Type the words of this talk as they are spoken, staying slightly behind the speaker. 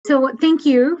So thank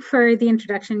you for the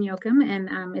introduction, Joachim,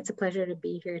 and it's a pleasure to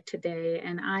be here today.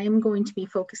 And I am going to be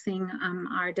focusing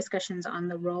our discussions on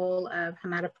the role of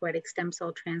hematopoietic stem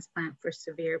cell transplant for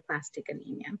severe aplastic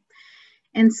anemia.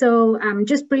 And so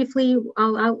just briefly,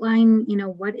 I'll outline,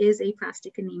 what is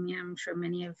aplastic anemia. I'm sure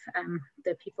many of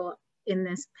the people in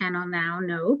this panel now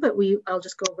know, but I'll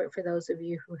just go over it for those of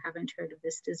you who haven't heard of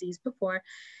this disease before.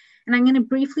 And I'm going to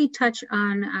briefly touch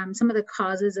on some of the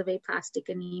causes of aplastic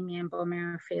anemia and bone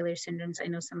marrow failure syndromes. I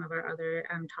know some of our other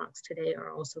talks today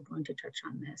are also going to touch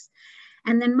on this.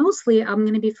 And then mostly I'm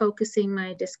going to be focusing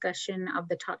my discussion of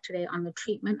the talk today on the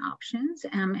treatment options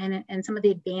and some of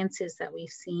the advances that we've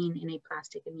seen in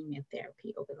aplastic anemia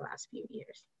therapy over the last few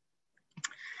years.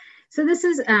 So this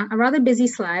is a rather busy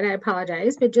slide, I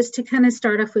apologize, but just to kind of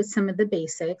start off with some of the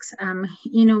basics,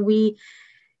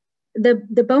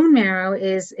 The bone marrow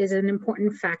is an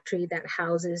important factory that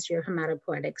houses your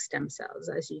hematopoietic stem cells,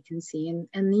 as you can see.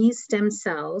 And these stem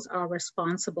cells are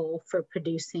responsible for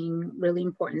producing really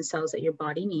important cells that your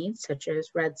body needs, such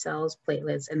as red cells,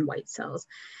 platelets, and white cells.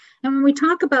 And when we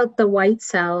talk about the white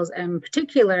cells in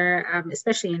particular,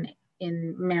 especially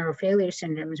in marrow failure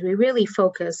syndromes, we really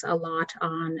focus a lot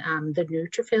on the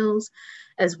neutrophils,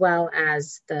 as well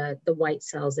as the white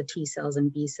cells, the T cells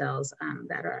and B cells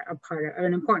that are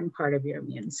an important part of your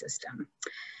immune system.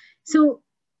 So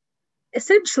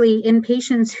essentially, in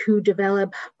patients who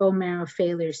develop bone marrow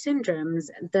failure syndromes,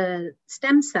 the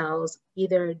stem cells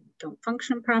either don't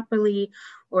function properly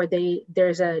or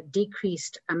there's a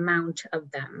decreased amount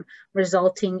of them,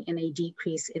 resulting in a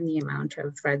decrease in the amount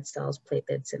of red cells,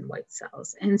 platelets, and white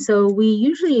cells. And so we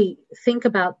usually think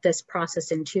about this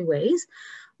process in two ways.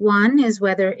 One is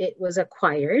whether it was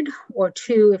acquired, or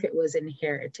two, if it was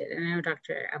inherited. And I know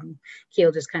Dr.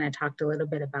 Keel just kind of talked a little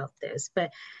bit about this,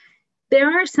 but there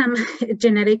are some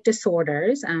genetic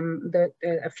disorders,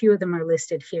 a few of them are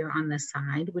listed here on the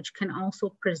side, which can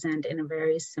also present in a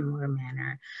very similar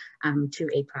manner to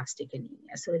aplastic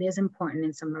anemia. So it is important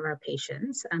in some of our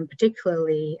patients,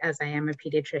 particularly as I am a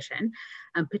pediatrician,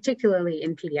 particularly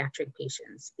in pediatric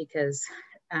patients, because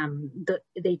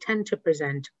they tend to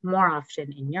present more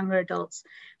often in younger adults,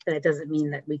 but that doesn't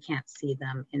mean that we can't see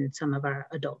them in some of our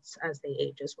adults as they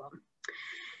age as well.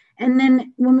 And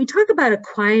then when we talk about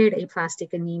acquired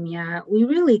aplastic anemia, we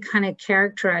really kind of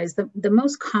characterize the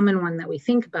most common one that we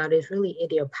think about is really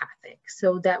idiopathic,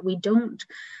 so that we don't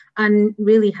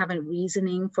really have a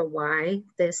reasoning for why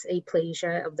this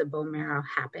aplasia of the bone marrow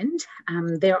happened.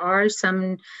 There are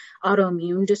some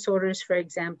autoimmune disorders, for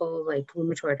example, like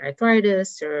rheumatoid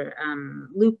arthritis or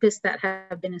lupus that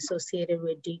have been associated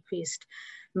with decreased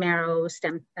marrow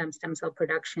stem cell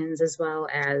productions, as well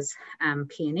as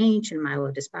PNH and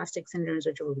myelodysplastic syndromes,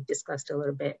 which will be discussed a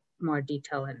little bit more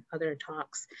detail in other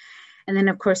talks. And then,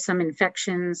 of course, some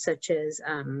infections such as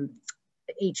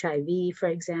HIV, for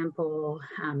example,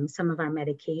 some of our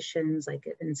medications like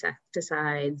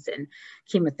insecticides and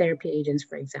chemotherapy agents,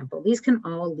 for example. These can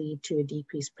all lead to a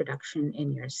decreased production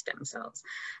in your stem cells.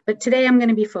 But today I'm going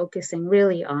to be focusing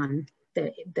really on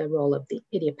the role of the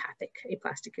idiopathic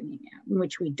aplastic anemia, in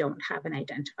which we don't have an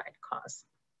identified cause.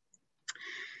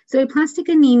 So aplastic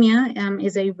anemia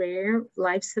is a rare,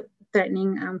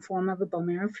 life-threatening form of a bone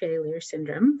marrow failure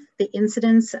syndrome. The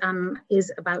incidence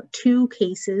is about 2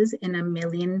 cases in 1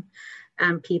 million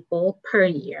people per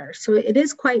year. So it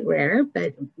is quite rare,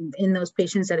 but in those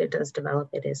patients that it does develop,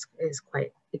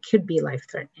 it could be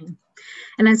life-threatening.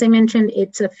 And as I mentioned,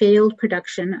 it's a failed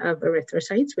production of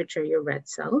erythrocytes, which are your red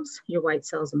cells, your white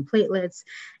cells and platelets,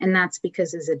 and that's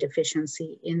because there's a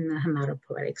deficiency in the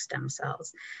hematopoietic stem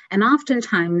cells. And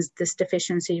oftentimes this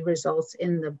deficiency results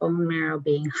in the bone marrow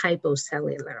being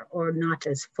hypocellular, or not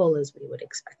as full as we would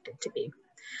expect it to be.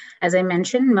 As I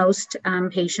mentioned, most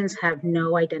patients have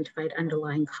no identified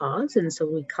underlying cause, and so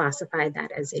we classify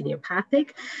that as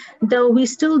idiopathic, though we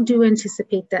still do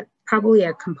anticipate that probably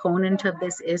a component of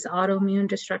this is autoimmune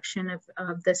destruction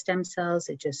of the stem cells.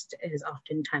 It just is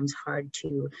oftentimes hard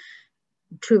to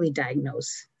truly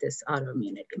diagnose this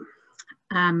autoimmunity.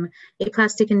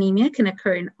 Aplastic anemia can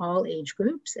occur in all age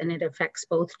groups, and it affects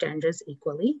both genders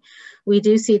equally. We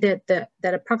do see that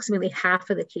approximately half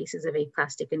of the cases of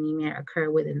aplastic anemia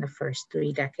occur within the first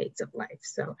 3 decades of life.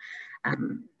 So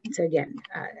again,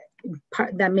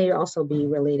 that may also be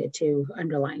related to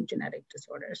underlying genetic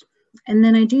disorders. And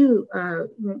then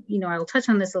I'll touch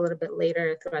on this a little bit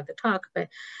later throughout the talk, but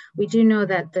we do know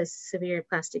that the severe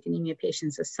aplastic anemia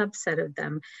patients, a subset of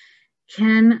them,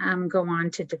 can go on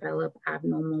to develop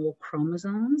abnormal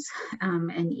chromosomes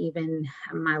and even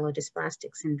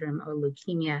myelodysplastic syndrome or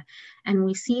leukemia. And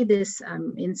we see this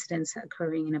incidence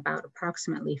occurring in about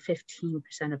approximately 15%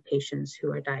 of patients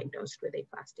who are diagnosed with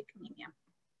aplastic anemia.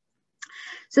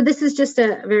 So this is just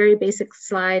a very basic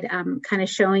slide kind of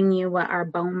showing you what our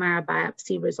bone marrow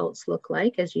biopsy results look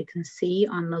like. As you can see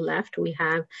on the left, we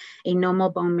have a normal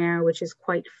bone marrow, which is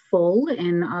quite full,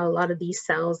 and a lot of these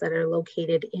cells that are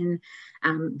located in,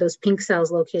 those pink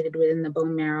cells located within the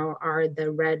bone marrow are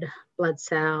the red blood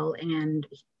cell and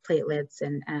platelets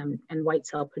and white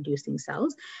cell producing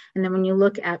cells. And then when you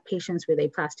look at patients with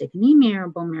aplastic anemia or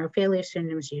bone marrow failure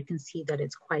syndromes, you can see that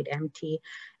it's quite empty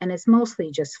and it's mostly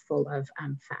just full of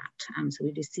fat. So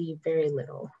we do see very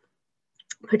little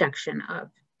production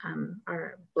of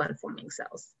our blood forming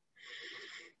cells.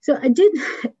 So I did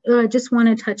just want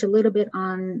to touch a little bit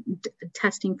on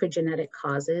testing for genetic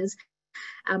causes.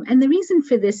 And the reason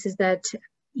for this is that,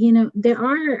 you know, there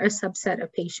are a subset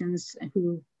of patients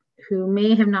who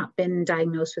may have not been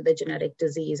diagnosed with a genetic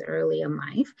disease early in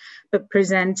life, but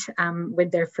present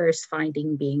with their first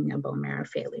finding being a bone marrow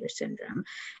failure syndrome.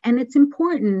 And it's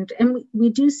important, and we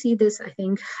do see this, I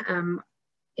think,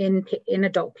 in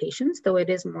adult patients, though it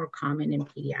is more common in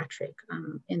pediatric,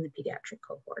 in the pediatric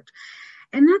cohort.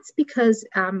 And that's because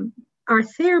our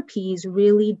therapies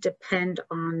really depend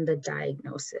on the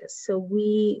diagnosis. So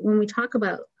when we talk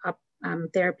about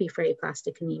therapy for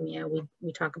aplastic anemia,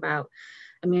 we talk about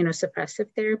immunosuppressive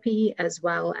therapy as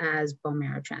well as bone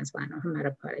marrow transplant or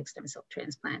hematopoietic stem cell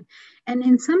transplant. And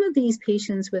in some of these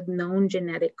patients with known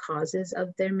genetic causes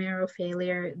of their marrow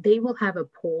failure, they will have a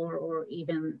poor or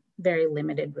even very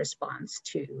limited response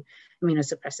to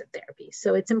immunosuppressive therapy.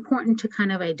 So it's important to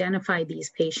kind of identify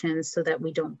these patients so that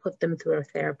we don't put them through a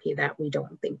therapy that we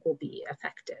don't think will be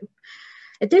effective.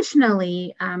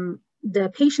 Additionally, the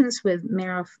patients with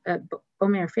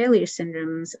bone marrow failure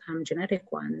syndromes,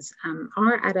 genetic ones,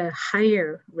 are at a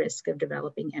higher risk of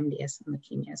developing MDS and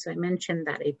leukemia. So I mentioned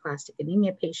that aplastic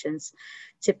anemia patients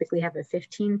typically have a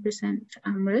 15%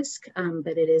 risk,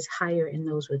 but it is higher in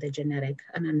those with an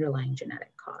underlying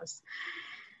genetic cause.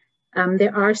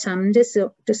 There are some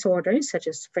disorders, such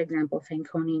as, for example,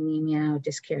 Fanconi anemia or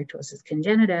dyskeratosis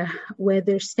congenita, where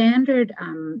their standard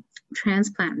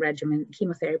transplant regimen,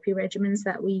 chemotherapy regimens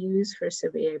that we use for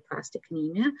severe aplastic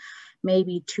anemia may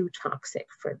be too toxic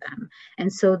for them.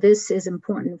 And so this is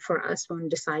important for us when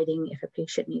deciding if a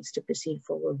patient needs to proceed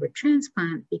forward with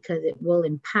transplant, because it will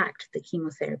impact the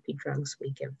chemotherapy drugs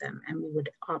we give them, and we would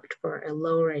opt for a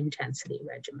lower intensity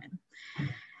regimen.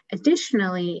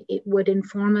 Additionally, it would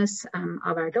inform us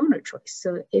of our donor choice.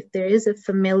 So if there is a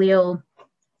familial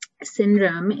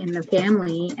syndrome in the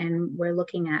family and we're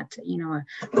looking at, you know, a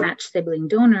matched sibling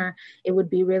donor, it would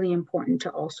be really important to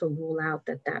also rule out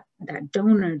that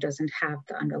donor doesn't have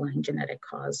the underlying genetic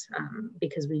cause,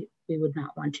 because we would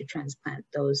not want to transplant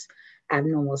those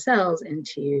abnormal cells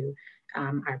into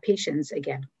our patients,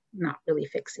 again, not really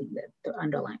fixing the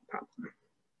underlying problem.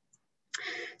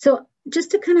 So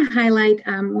just to kind of highlight,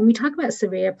 when we talk about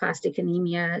severe aplastic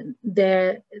anemia,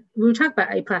 when we talk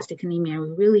about aplastic anemia,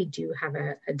 we really do have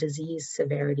a disease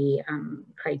severity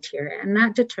criteria, and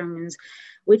that determines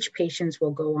which patients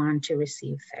will go on to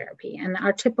receive therapy. And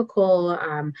our typical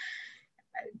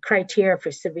criteria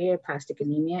for severe aplastic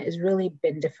anemia has really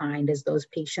been defined as those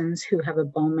patients who have a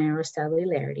bone marrow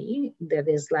cellularity that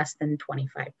is less than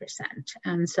 25%.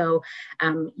 And so,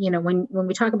 you know, when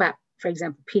we talk about, for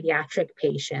example, pediatric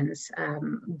patients,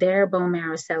 their bone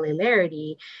marrow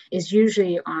cellularity is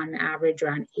usually on average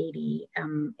around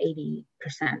 80%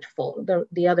 full.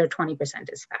 The other 20%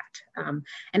 is fat.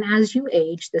 And as you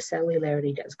age, the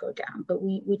cellularity does go down. But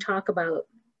we talk about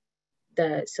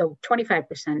so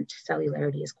 25%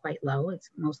 cellularity is quite low. It's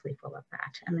mostly full of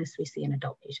fat, and this we see in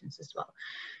adult patients as well.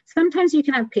 Sometimes you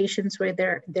can have patients where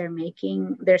they're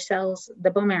making their cells, the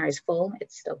bone marrow is full,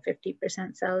 it's still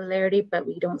 50% cellularity, but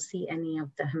we don't see any of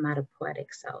the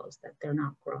hematopoietic cells, that they're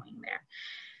not growing there.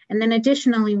 And then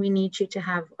additionally, we need you to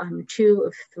have 2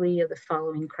 of 3 of the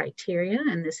following criteria,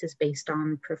 and this is based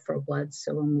on peripheral blood.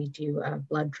 So when we do a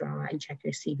blood draw and check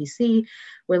your CBC,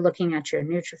 we're looking at your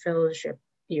neutrophils, your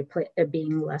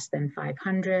being less than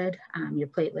 500, your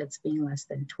platelets being less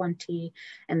than 20,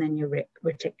 and then your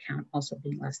retic count also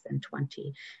being less than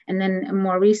 20. And then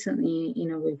more recently, you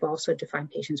know, we've also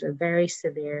defined patients with very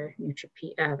severe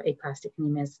aplastic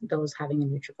anemias, those having a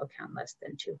neutrophil count less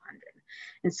than 200.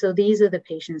 And so these are the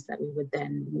patients that we would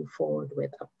then move forward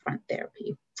with upfront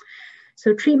therapy.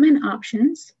 So treatment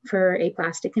options for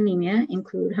aplastic anemia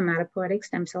include hematopoietic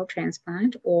stem cell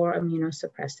transplant or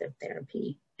immunosuppressive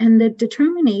therapy. And the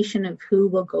determination of who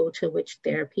will go to which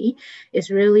therapy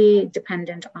is really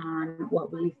dependent on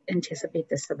what we anticipate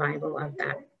the survival of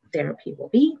that therapy will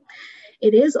be.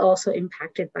 It is also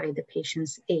impacted by the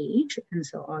patient's age, and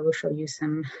so I will show you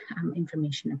some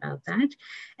information about that.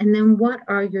 And then what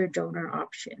are your donor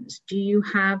options? Do you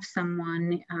have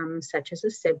someone such as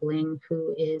a sibling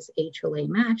who is HLA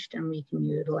matched and we can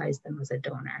utilize them as a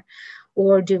donor?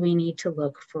 Or do we need to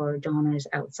look for donors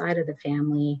outside of the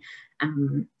family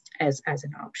as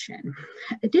an option?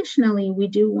 Additionally, we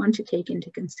do want to take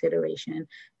into consideration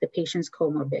the patient's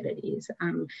comorbidities.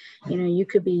 You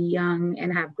could be young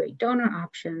and have great donor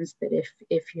options, but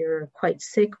if you're quite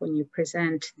sick when you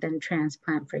present, then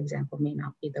transplant, for example, may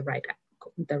not be the right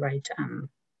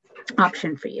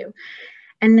option for you.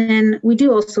 And then we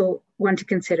do also want to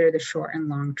consider the short and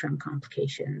long-term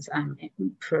complications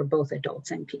for both adults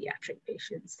and pediatric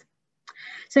patients.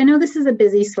 So I know this is a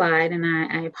busy slide, and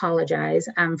I apologize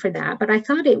for that, but I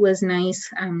thought it was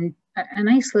nice, a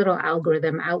nice little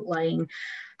algorithm outlining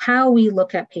how we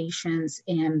look at patients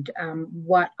and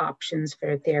what options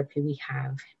for therapy we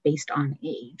have based on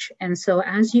age. And so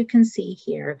as you can see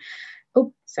here,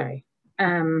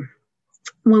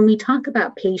 when we talk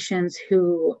about patients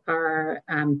who are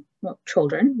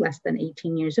children less than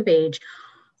 18 years of age,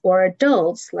 or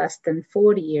adults less than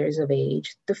 40 years of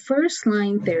age, the first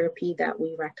line therapy that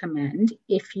we recommend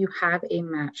if you have a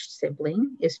matched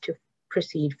sibling is to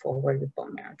proceed forward with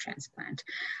bone marrow transplant.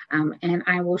 And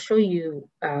I will show you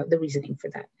the reasoning for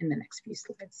that in the next few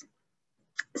slides.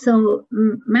 So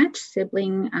matched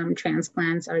sibling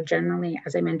transplants are generally,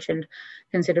 as I mentioned,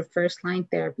 considered first line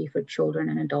therapy for children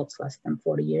and adults less than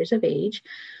 40 years of age.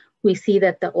 We see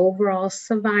that the overall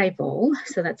survival,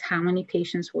 so that's how many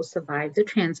patients will survive the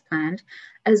transplant,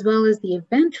 as well as the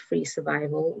event-free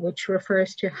survival, which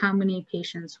refers to how many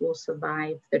patients will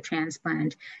survive the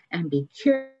transplant and be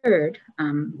cured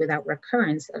without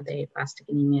recurrence of the aplastic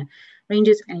anemia,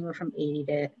 ranges anywhere from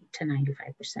 80 to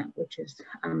 95%, which is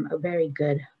a very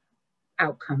good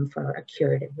outcome for a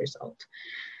curative result.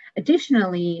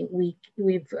 Additionally,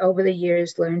 we've over the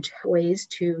years learned ways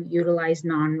to utilize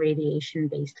non-radiation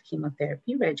based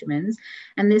chemotherapy regimens.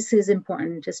 And this is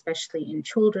important, especially in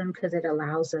children, because it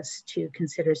allows us to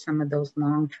consider some of those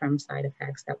long-term side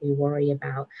effects that we worry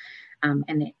about.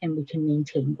 And we can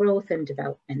maintain growth and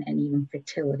development and even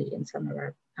fertility in some of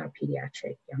our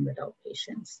pediatric young adult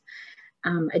patients.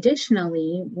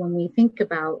 Additionally, when we think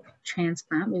about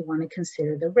transplant, we want to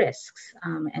consider the risks.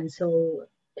 And so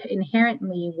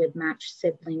inherently with matched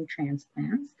sibling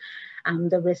transplants,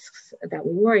 the risks that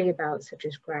we worry about, such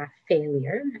as graft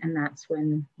failure, and that's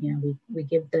when we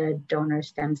give the donor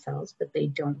stem cells, but they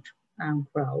don't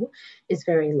grow, is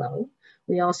very low.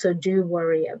 We also do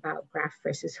worry about graft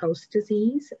versus host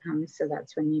disease. So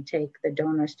that's when you take the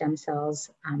donor stem cells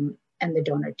and the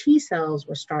donor T cells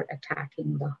will start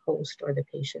attacking the host or the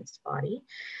patient's body.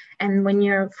 And when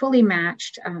you're fully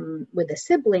matched with a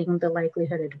sibling, the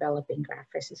likelihood of developing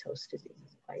graft versus host disease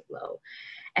is quite low.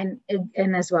 And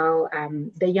as well,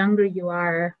 the younger you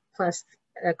are, plus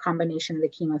a combination of the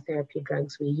chemotherapy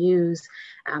drugs we use,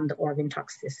 the organ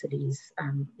toxicities,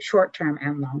 short-term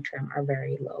and long-term, are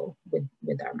very low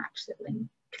with our matched sibling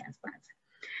transplants.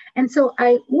 And so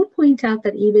I will point out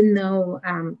that even though,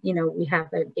 we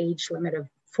have an age limit of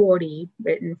 40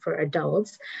 written for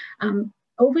adults,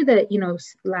 over the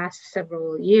last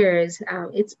several years,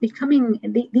 it's becoming,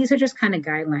 these are just kind of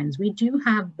guidelines. We do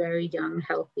have very young,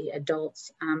 healthy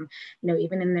adults,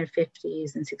 even in their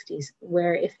 50s and 60s,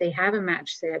 where if they have a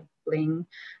matched sibling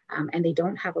and they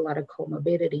don't have a lot of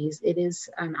comorbidities, it is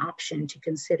an option to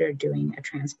consider doing a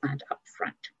transplant up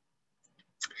front.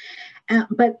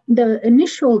 But the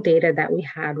initial data that we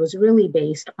had was really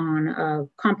based on a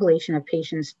compilation of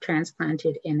patients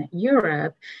transplanted in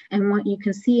Europe. And what you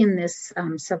can see in this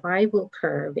survival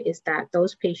curve is that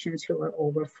those patients who were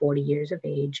over 40 years of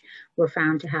age were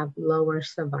found to have lower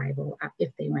survival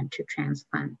if they went to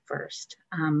transplant first,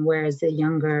 whereas the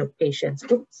younger patients,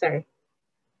 I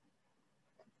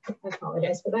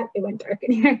apologize for that, it went dark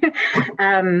in here.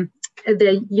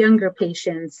 The younger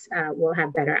patients will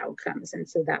have better outcomes. And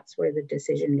so that's where the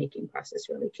decision-making process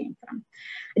really came from.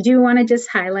 I do want to just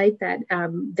highlight that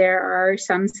there are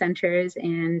some centers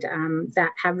and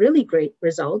that have really great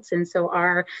results. And so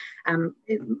our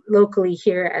locally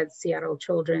here at Seattle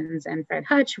Children's and Fred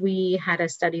Hutch, we had a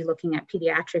study looking at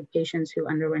pediatric patients who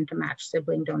underwent a matched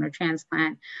sibling donor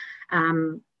transplant.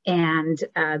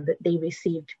 They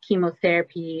received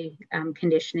chemotherapy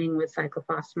conditioning with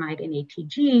cyclophosphamide and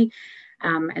ATG.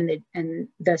 and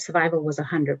the survival was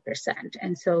 100%.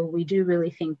 And so we do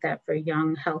really think that for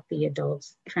young, healthy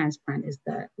adults,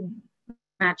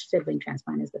 matched sibling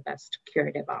transplant is the best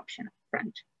curative option up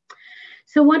front.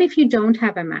 So what if you don't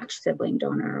have a matched sibling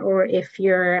donor, or if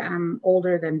you're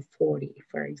older than 40,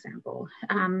 for example?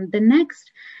 In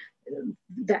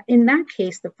that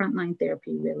case, the frontline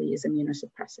therapy really is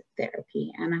immunosuppressive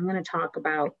therapy. And I'm going to talk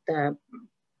about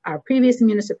our previous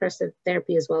immunosuppressive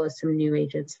therapy as well as some new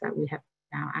agents that we have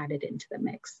now added into the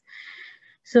mix.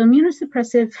 So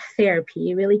immunosuppressive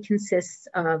therapy really consists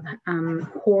of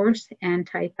horse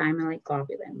anti-thymocyte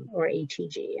globulin, or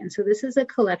ATG. And so this is a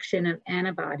collection of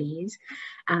antibodies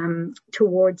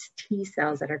towards T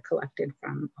cells that are collected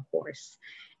from a horse.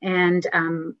 And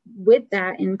with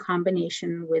that, in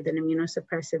combination with an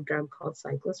immunosuppressive drug called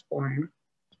cyclosporin,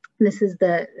 this is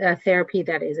the therapy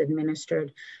that is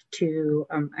administered to,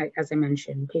 as I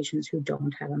mentioned, patients who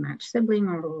don't have a matched sibling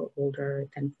or who are older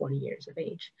than 40 years of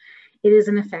age. It is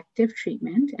an effective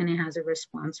treatment, and it has a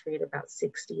response rate about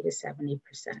 60 to 70%.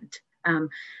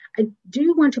 I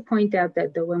do want to point out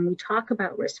that when we talk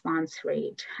about response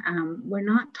rate, we're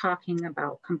not talking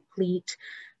about complete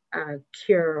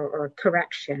cure or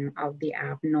correction of the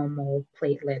abnormal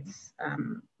platelets,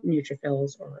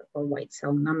 neutrophils, or white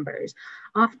cell numbers.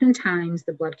 Oftentimes,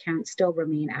 the blood counts still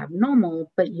remain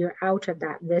abnormal, but you're out of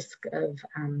that risk of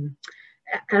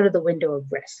out of the window of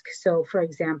risk. So for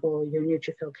example, your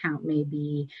neutrophil count may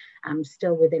be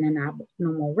still within an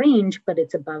abnormal range, but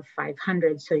it's above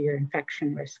 500, so your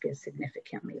infection risk is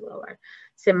significantly lower.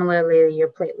 Similarly, your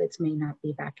platelets may not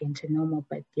be back into normal,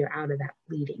 but you're out of that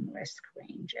bleeding risk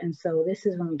range. And so this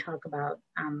is when we talk about,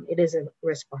 it is a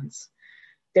response.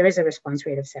 There is a response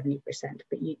rate of 70%,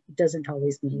 but it doesn't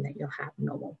always mean that you'll have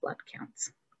normal blood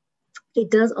counts. It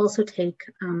does also take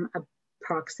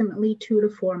approximately 2 to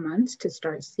 4 months to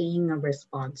start seeing a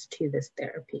response to this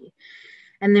therapy.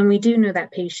 And then we do know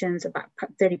that patients, about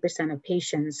 30% of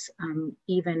patients,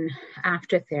 even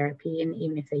after therapy, and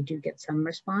even if they do get some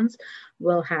response,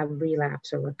 will have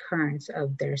relapse or recurrence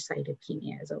of their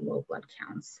cytopenias or low blood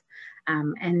counts.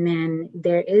 And then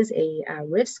there is a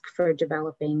risk for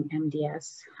developing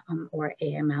MDS or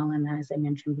AML, and as I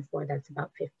mentioned before, that's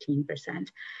about 15%.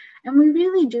 And we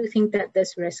really do think that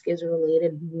this risk is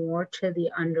related more to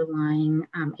the underlying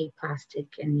aplastic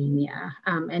anemia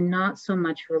and not so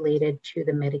much related to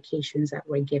the medications that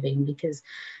we're giving, because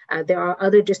there are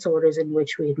other disorders in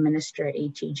which we administer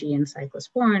ATG and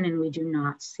cyclosporin, and we do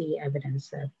not see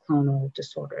evidence of clonal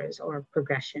disorders or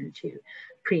progression to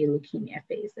pre-leukemia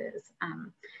phases.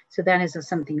 So that is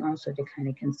something also to kind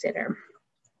of consider.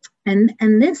 And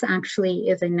this actually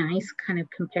is a nice kind of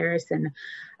comparison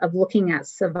of looking at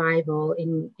survival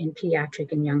in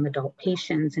pediatric and young adult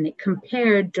patients. And it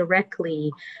compared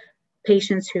directly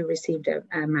patients who received a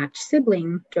matched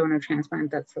sibling donor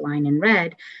transplant, that's the line in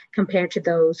red, compared to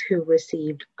those who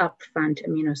received upfront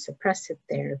immunosuppressive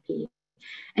therapy.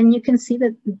 And you can see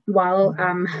that while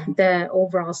the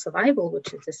overall survival,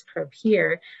 which is this curve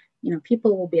here,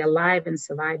 people will be alive and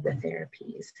survive the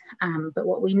therapies. But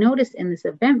what we noticed in this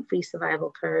event-free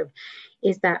survival curve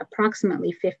is that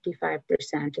approximately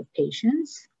 55% of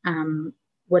patients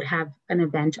would have an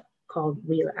event called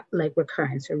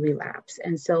recurrence or relapse.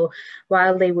 And so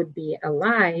while they would be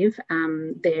alive,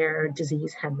 their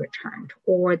disease had returned,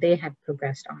 or they had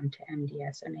progressed on to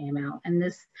MDS and AML. And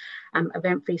this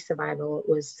event-free survival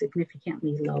was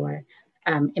significantly lower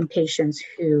in patients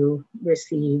who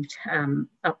received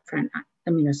upfront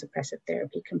immunosuppressive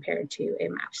therapy compared to a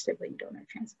matched sibling donor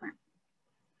transplant.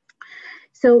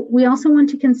 So we also want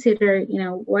to consider,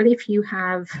 what if you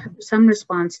have some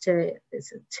response to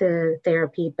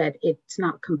therapy, but it's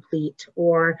not complete,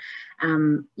 or,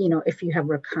 if you have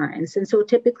recurrence. And so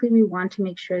typically we want to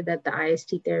make sure that the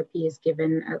IST therapy is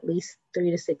given at least 3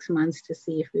 to 6 months to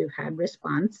see if we've had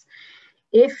response.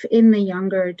 If in the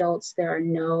younger adults there are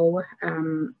no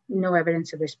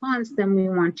evidence of response, then we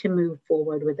want to move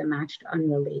forward with a matched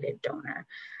unrelated donor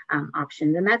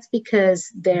option. And that's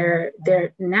because they're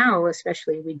now,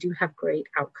 especially, we do have great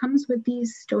outcomes with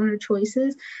these donor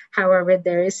choices. However,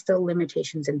 there is still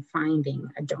limitations in finding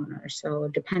a donor. So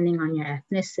depending on your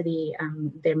ethnicity,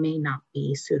 there may not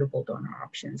be suitable donor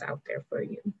options out there for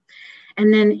you.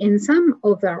 And then in some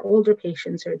of our older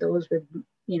patients, or those with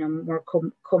more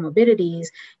comorbidities,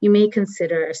 you may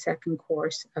consider a second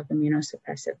course of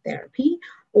immunosuppressive therapy,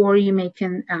 or you may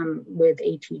with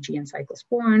ATG and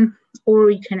cyclosporin, or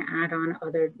you can add on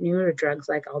other newer drugs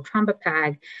like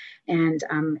altrombopag. And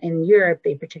in Europe,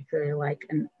 they particularly like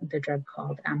the drug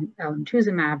called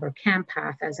alemtuzumab or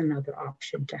Campath as another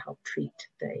option to help treat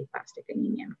the aplastic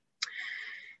anemia.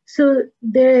 So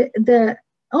the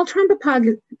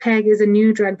Eltrombopag is a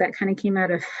new drug that kind of came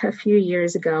out a few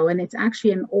years ago, and it's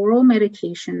actually an oral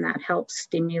medication that helps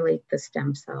stimulate the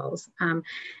stem cells.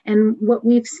 And what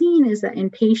we've seen is that in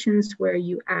patients where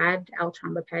you add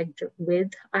eltrombopag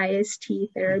with IST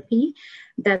therapy,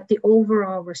 that the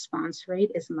overall response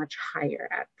rate is much higher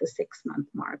at the 6-month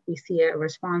mark. We see a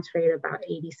response rate of about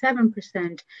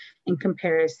 87% in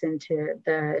comparison to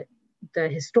the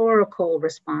historical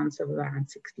response of around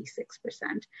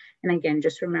 66%. And again,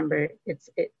 just remember,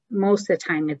 most of the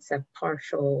time it's a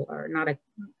partial or not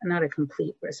a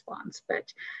complete response,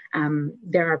 but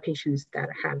there are patients that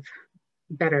have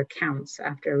better counts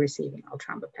after receiving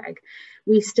eltrombopag.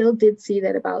 We still did see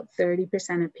that about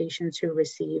 30% of patients who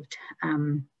received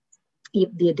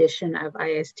the addition of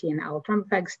IST and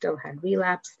eltrombopag still had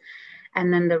relapse.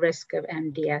 And then the risk of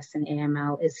MDS and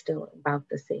AML is still about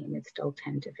the same. It's still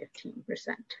 10 to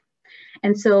 15%.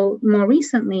 And so more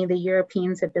recently, the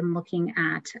Europeans have been looking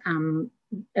at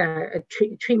a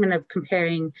treatment of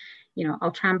comparing,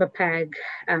 eltrombopag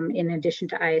in addition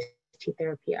to IST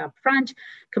therapy up front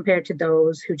compared to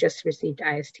those who just received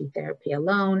IST therapy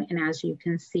alone. And as you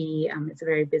can see, it's a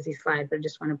very busy slide, but I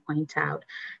just want to point out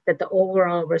that the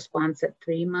overall response at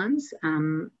 3 months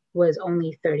was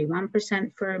only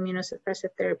 31% for immunosuppressive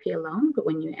therapy alone, but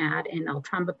when you add in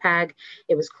eltrombopag,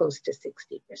 it was close to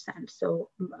 60%. So,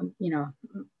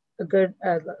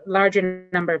 a larger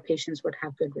number of patients would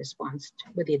have good response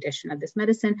with the addition of this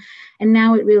medicine. And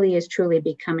now it really is truly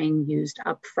becoming used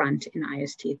upfront in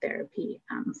IST therapy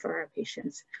for our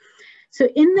patients. So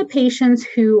in the patients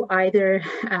who either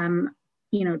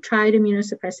tried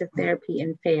immunosuppressive therapy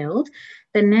and failed,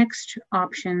 the next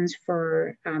options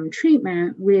for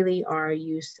treatment really are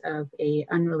use of a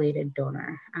unrelated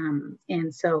donor.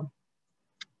 And so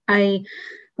I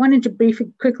wanted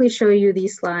to quickly show you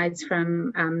these slides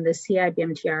from the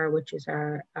CIBMTR, which is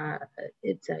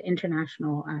it's an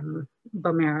international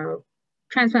bone marrow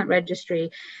transplant registry,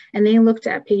 and they looked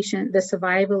at the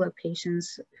survival of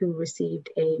patients who received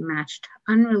a matched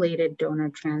unrelated donor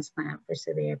transplant for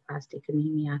severe aplastic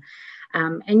anemia.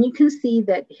 And you can see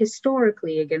that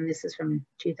historically, again, this is from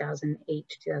 2008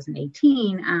 to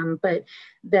 2018, but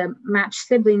the matched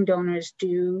sibling donors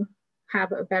do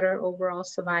have a better overall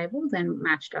survival than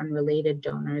matched unrelated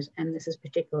donors, and this is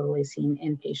particularly seen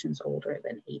in patients older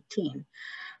than 18.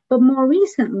 But more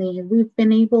recently, we've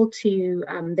been able to,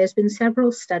 there's been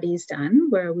several studies done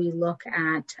where we look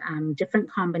at different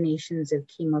combinations of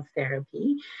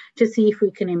chemotherapy to see if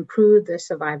we can improve the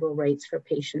survival rates for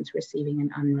patients receiving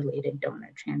an unrelated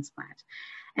donor transplant.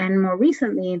 And more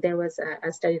recently, there was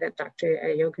a study that Dr.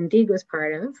 Yogandig was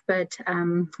part of, but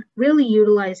really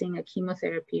utilizing a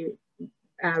chemotherapy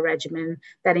regimen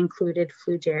that included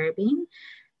fludarabine,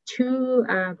 2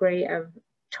 gray of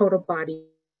total body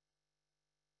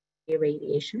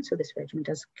radiation, so this regimen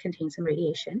does contain some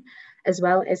radiation, as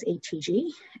well as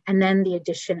ATG, and then the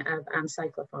addition of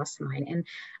cyclophosphamide.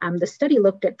 And the study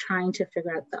looked at trying to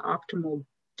figure out the optimal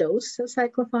dose of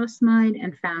cyclophosphamide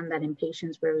and found that in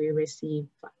patients where we received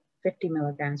 50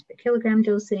 milligrams per kilogram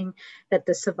dosing, that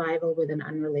the survival with an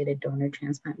unrelated donor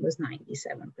transplant was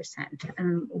 97%.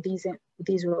 And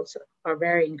these results are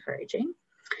very encouraging.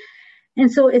 And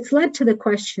so it's led to the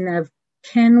question of,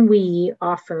 can we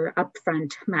offer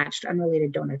upfront matched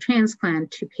unrelated donor transplant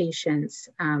to patients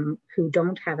who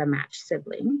don't have a matched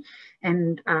sibling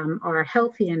and are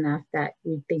healthy enough that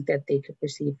we think that they could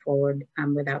proceed forward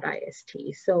without IST?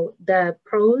 So the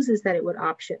pros is that it would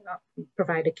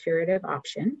provide a curative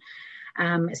option,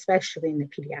 especially in the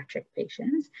pediatric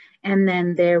patients. And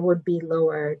then there would be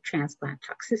lower transplant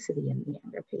toxicity in the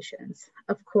younger patients.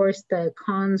 Of course, the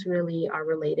cons really are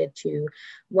related to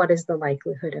what is the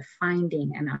likelihood of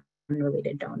finding an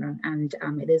unrelated donor. And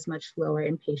it is much lower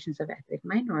in patients of ethnic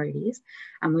minorities.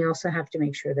 We also have to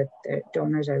make sure that the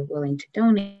donors are willing to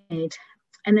donate.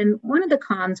 And then one of the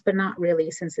cons, but not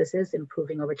really, since this is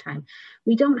improving over time,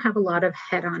 we don't have a lot of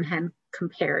head-on-head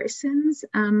comparisons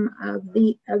of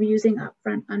using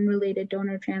upfront unrelated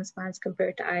donor transplants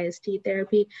compared to IST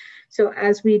therapy. So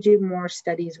as we do more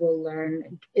studies, we'll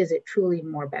learn, is it truly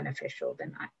more beneficial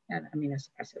than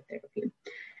immunosuppressive therapy?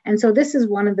 And so this is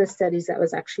one of the studies that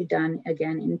was actually done,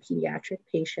 again, in pediatric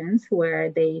patients,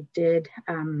 where they did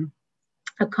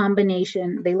a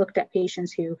combination. They looked at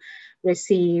patients who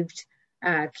received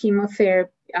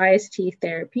chemotherapy, IST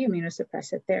therapy,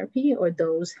 immunosuppressive therapy, or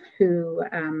those who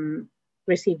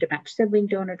received a matched sibling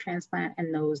donor transplant,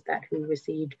 and those who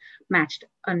received matched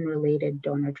unrelated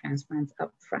donor transplants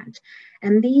up front.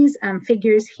 And these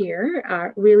figures here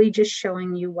are really just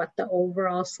showing you what the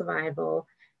overall survival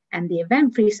And the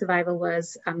event-free survival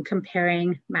was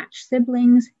comparing matched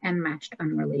siblings and matched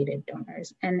unrelated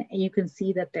donors. And you can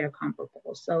see that they're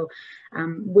comparable. So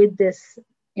with this,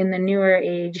 in the newer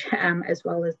age, as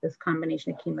well as this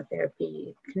combination of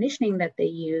chemotherapy conditioning that they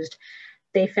used,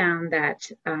 they found that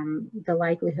the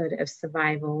likelihood of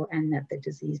survival and that the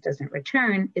disease doesn't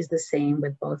return is the same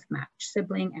with both matched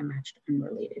sibling and matched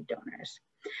unrelated donors.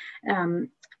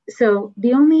 So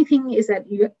the only thing is that,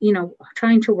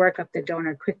 trying to work up the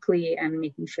donor quickly and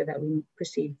making sure that we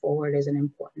proceed forward is an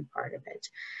important part of it.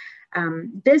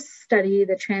 This study,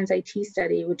 the TransIT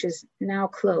study, which is now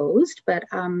closed, but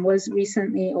was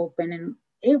recently open, and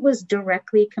it was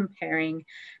directly comparing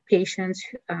patients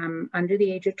under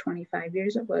the age of 25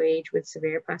 years of age with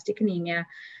severe aplastic anemia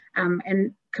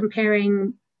and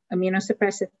comparing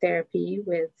immunosuppressive therapy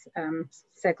with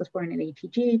cyclosporine and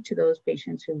ATG to those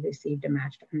patients who received a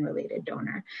matched unrelated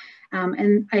donor.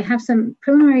 And I have some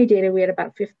preliminary data. We had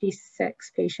about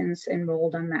 56 patients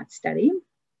enrolled on that study.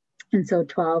 And so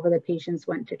 12 of the patients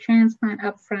went to transplant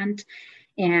upfront,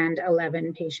 and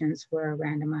 11 patients were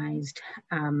randomized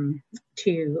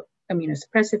to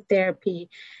immunosuppressive therapy.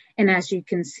 And as you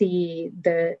can see,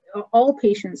 all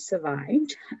patients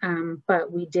survived,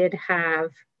 but we did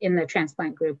have, in the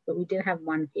transplant group, but we did have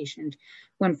one patient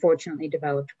who unfortunately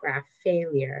developed graft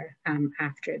failure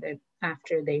after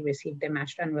they received their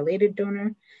matched unrelated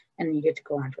donor and needed to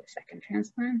go on to a second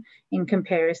transplant. In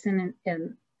comparison,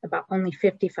 in about only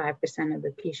 55% of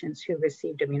the patients who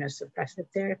received immunosuppressive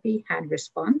therapy had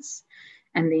response,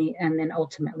 and then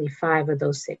ultimately 5 of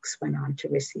those 6 went on to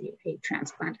receive a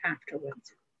transplant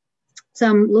afterwards.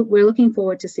 So we're looking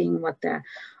forward to seeing what the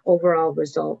overall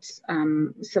results,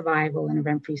 survival and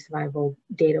event-free survival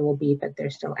data will be, but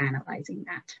they're still analyzing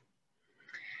that.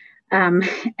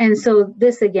 And so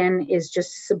this again is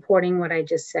just supporting what I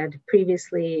just said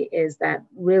previously, is that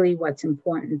really what's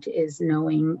important is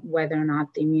knowing whether or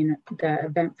not the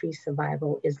event-free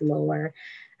survival is lower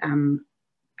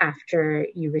after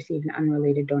you receive an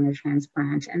unrelated donor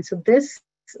transplant. And so this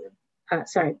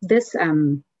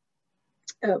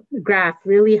graph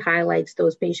really highlights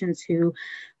those patients who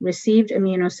received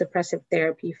immunosuppressive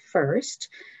therapy first,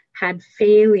 had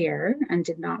failure and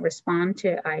did not respond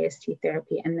to IST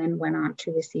therapy, and then went on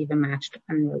to receive a matched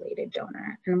unrelated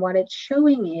donor. And what it's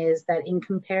showing is that in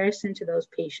comparison to those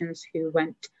patients who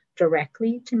went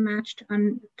directly to matched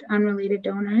unrelated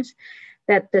donors,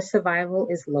 that the survival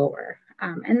is lower.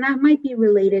 And that might be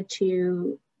related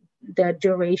to the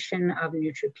duration of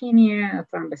neutropenia,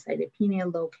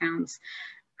 thrombocytopenia, low counts,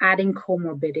 adding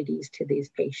comorbidities to these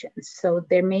patients. So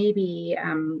there may be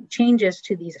changes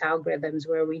to these algorithms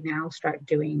where we now start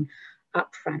doing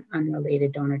upfront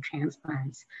unrelated donor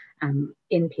transplants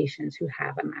in patients who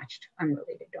have a matched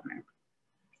unrelated donor.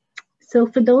 So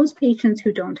for those patients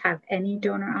who don't have any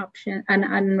donor option, an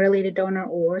unrelated donor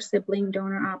or sibling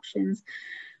donor options,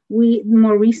 we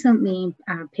more recently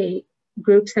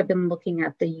groups have been looking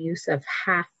at the use of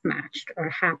half-matched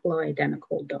or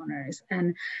haploidentical donors.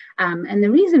 And the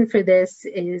reason for this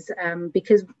is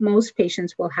because most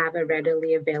patients will have a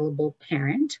readily available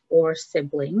parent or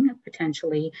sibling,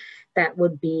 potentially, that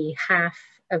would be half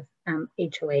of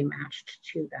HLA matched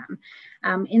to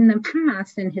them. In the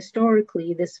past and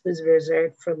historically, this was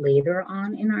reserved for later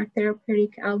on in our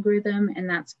therapeutic algorithm, and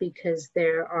that's because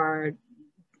there are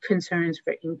concerns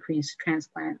for increased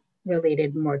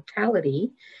transplant-related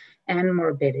mortality and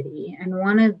morbidity. And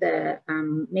one of the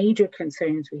major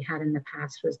concerns we had in the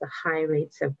past was the high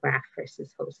rates of graft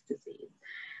versus host disease.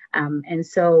 And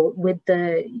so with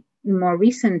the more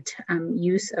recent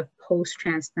use of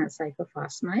post-transplant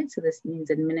cyclophosphamide, so this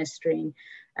means administering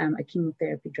a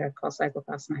chemotherapy drug called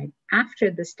cyclophosphamide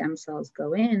after the stem cells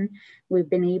go in, we've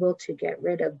been able to get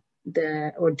rid of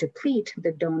or deplete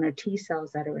the donor T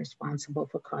cells that are responsible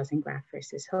for causing graft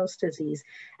versus host disease.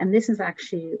 And this has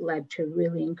actually led to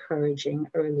really encouraging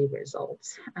early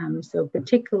results. So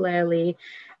particularly,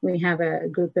 we have a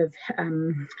group of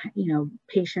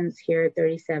patients here,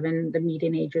 37, the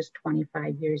median age is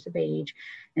 25 years of age.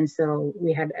 And so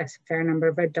we had a fair number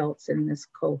of adults in this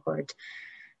cohort.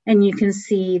 And you can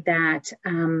see that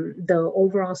the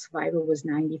overall survival was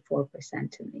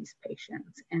 94% in these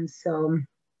patients. And so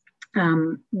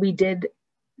we did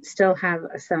still have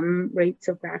some rates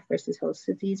of graft versus host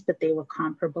disease, but they were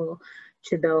comparable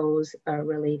to those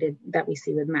related that we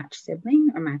see with matched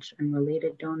sibling or matched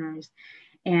unrelated donors.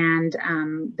 And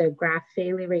the graft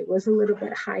failure rate was a little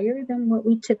bit higher than what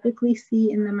we typically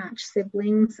see in the matched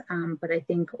siblings. But I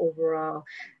think overall,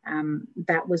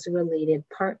 that was related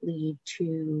partly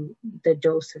to the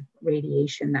dose of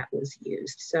radiation that was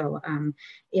used. So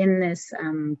in this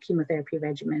chemotherapy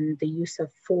regimen, the use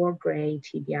of 4-gray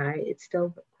TBI, it's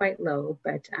still quite low,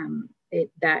 but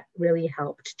that really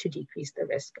helped to decrease the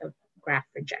risk of graft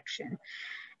rejection.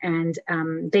 And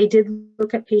they did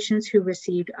look at patients who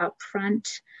received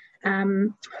upfront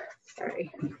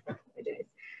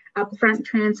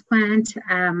transplant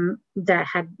that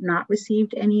had not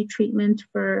received any treatment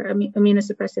for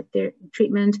immunosuppressive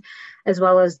treatment, as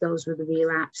well as those with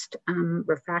relapsed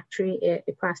refractory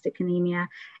aplastic anemia,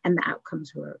 and the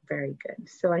outcomes were very good.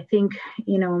 So I think,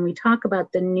 when we talk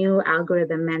about the new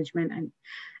algorithm management,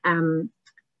 and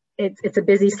it's a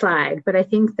busy slide, but I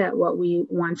think that what we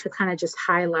want to kind of just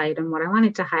highlight, and what I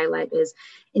wanted to highlight, is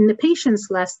in the patients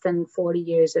less than 40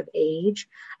 years of age,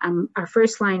 our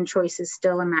first line choice is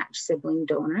still a matched sibling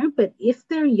donor. But if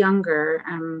they're younger,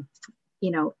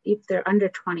 if they're under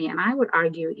 20, and I would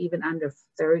argue even under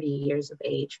 30 years of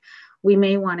age, we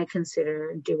may want to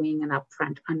consider doing an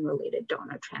upfront unrelated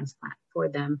donor transplant for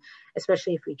them,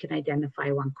 especially if we can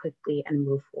identify one quickly and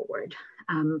move forward.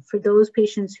 For those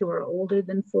patients who are older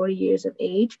than 40 years of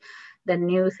age, the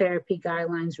new therapy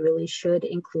guidelines really should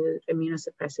include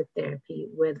immunosuppressive therapy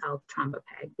with ALK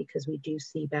trombopag, because we do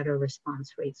see better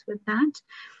response rates with that.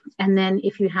 And then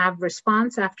if you have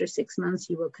response after 6 months,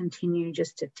 you will continue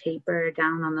just to taper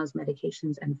down on those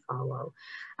medications and follow.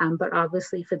 But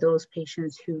obviously for those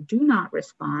patients who do not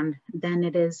respond, then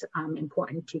it is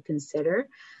important to consider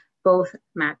both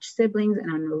matched siblings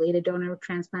and unrelated donor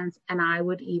transplants. And I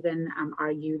would even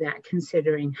argue that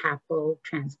considering haplo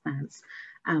transplants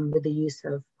with the use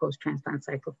of post-transplant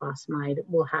cyclophosphamide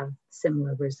will have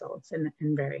similar results and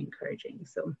very encouraging.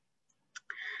 So,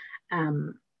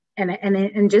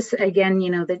 and just again,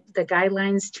 the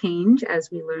guidelines change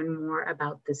as we learn more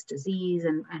about this disease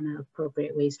and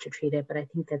appropriate ways to treat it. But I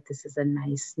think that this is a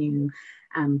nice new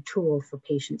tool for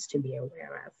patients to be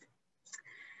aware of.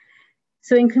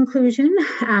 So in conclusion,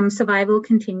 survival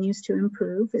continues to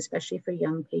improve, especially for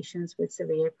young patients with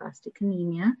severe aplastic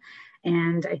anemia.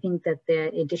 And I think that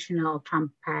the additional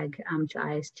trombopag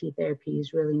to IST therapy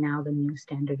is really now the new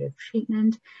standard of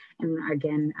treatment. And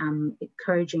again,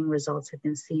 encouraging results have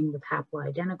been seen with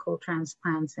haploidentical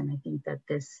transplants. And I think that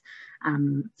this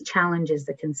challenges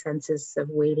the consensus of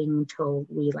waiting until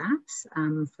relapse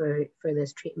for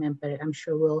this treatment. But I'm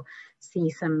sure we'll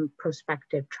see some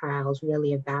prospective trials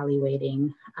really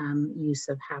evaluating use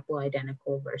of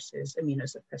haploidentical versus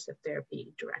immunosuppressive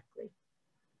therapy directly.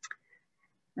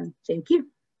 Thank you.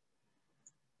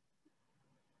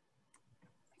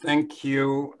 Thank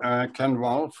you,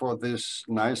 Kanwal, for this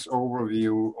nice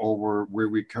overview over where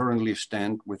we currently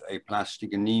stand with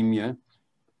aplastic anemia.